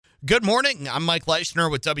Good morning. I'm Mike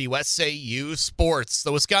Leischner with WSAU Sports.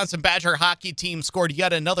 The Wisconsin Badger hockey team scored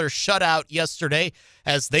yet another shutout yesterday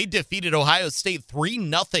as they defeated Ohio State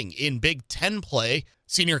 3-0 in Big Ten play.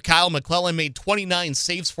 Senior Kyle McClellan made 29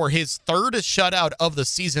 saves for his third shutout of the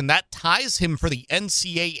season. That ties him for the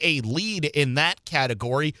NCAA lead in that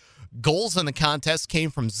category. Goals in the contest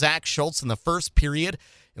came from Zach Schultz in the first period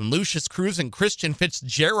and Lucius Cruz and Christian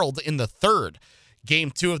Fitzgerald in the third.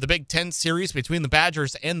 Game 2 of the Big Ten series between the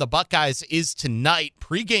Badgers and the Buckeyes is tonight.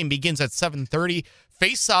 Pregame begins at 7:30.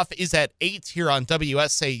 Faceoff is at 8 here on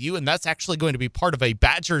WSAU, and that's actually going to be part of a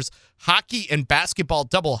Badgers hockey and basketball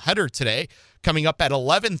doubleheader today. Coming up at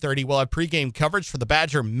 11:30, we'll have pregame coverage for the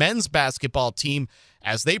Badger men's basketball team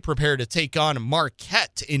as they prepare to take on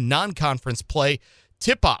Marquette in non-conference play.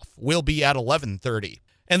 Tip-off will be at 11:30.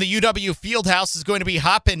 And the UW Fieldhouse is going to be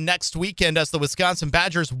hopping next weekend as the Wisconsin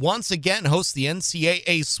Badgers once again host the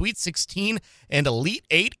NCAA Sweet 16 and Elite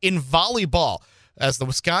 8 in volleyball, as the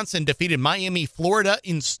Wisconsin defeated Miami, Florida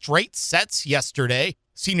in straight sets yesterday.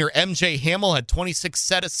 Senior MJ Hamill had 26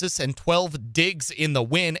 set assists and 12 digs in the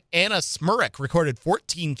win. Anna Smurek recorded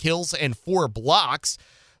 14 kills and 4 blocks.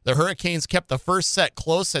 The Hurricanes kept the first set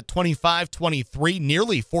close at 25-23,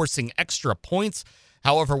 nearly forcing extra points.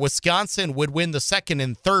 However, Wisconsin would win the second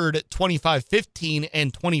and third 25-15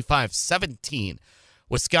 and 25-17.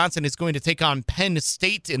 Wisconsin is going to take on Penn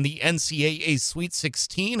State in the NCAA Sweet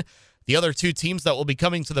 16. The other two teams that will be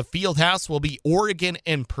coming to the Fieldhouse will be Oregon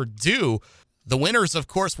and Purdue. The winners, of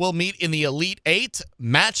course, will meet in the Elite 8.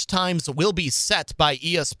 Match times will be set by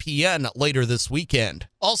ESPN later this weekend.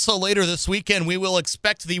 Also later this weekend, we will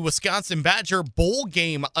expect the Wisconsin Badger bowl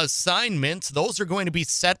game assignments. Those are going to be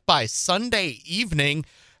set by Sunday evening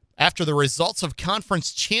after the results of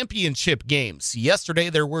conference championship games.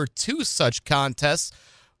 Yesterday, there were 2 such contests,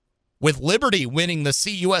 with Liberty winning the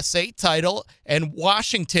CUSA title and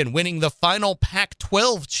Washington winning the final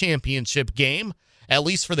Pac-12 championship game. At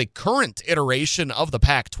least for the current iteration of the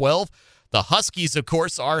Pac-12. The Huskies, of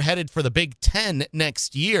course, are headed for the Big Ten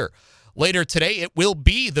next year. Later today, it will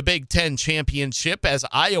be the Big Ten championship as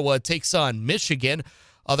Iowa takes on Michigan.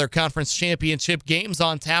 Other conference championship games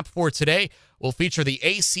on tap for today will feature the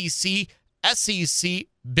ACC, SEC,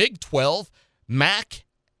 Big 12, MAC,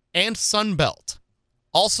 and Sun Belt.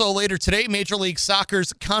 Also later today, Major League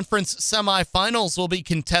Soccer's conference semifinals will be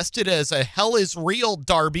contested as a Hell is Real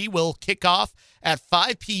derby will kick off at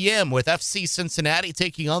 5 p.m. with FC Cincinnati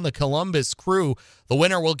taking on the Columbus Crew. The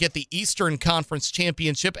winner will get the Eastern Conference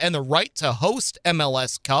Championship and the right to host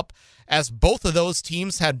MLS Cup, as both of those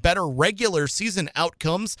teams had better regular season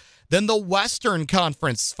outcomes than the Western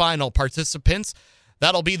Conference final participants.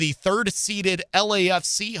 That'll be the third-seeded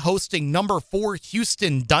LAFC hosting number 4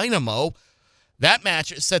 Houston Dynamo. That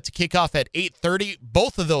match is set to kick off at 8:30.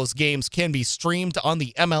 Both of those games can be streamed on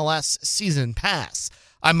the MLS Season Pass.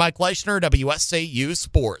 I'm Mike Leischner, WSAU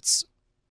Sports.